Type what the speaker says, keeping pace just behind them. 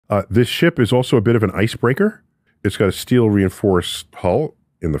This ship is also a bit of an icebreaker. It's got a steel reinforced hull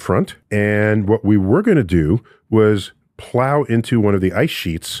in the front. And what we were going to do was plow into one of the ice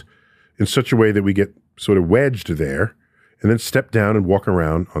sheets in such a way that we get sort of wedged there and then step down and walk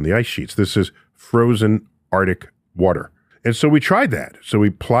around on the ice sheets. This is frozen Arctic water. And so we tried that. So we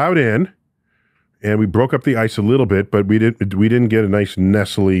plowed in and we broke up the ice a little bit, but we didn't get a nice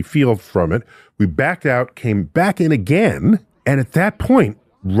nestly feel from it. We backed out, came back in again. And at that point,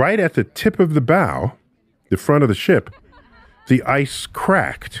 right at the tip of the bow, the front of the ship, the ice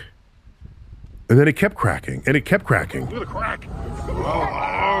cracked. And then it kept cracking, and it kept cracking. Look at the crack.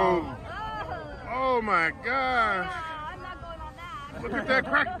 Oh my gosh. Look at that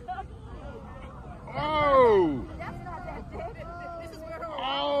crack. Oh.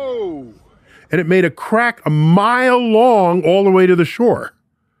 Oh. And it made a crack a mile long all the way to the shore.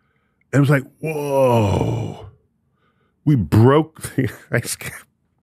 And it was like, whoa. We broke the ice cap.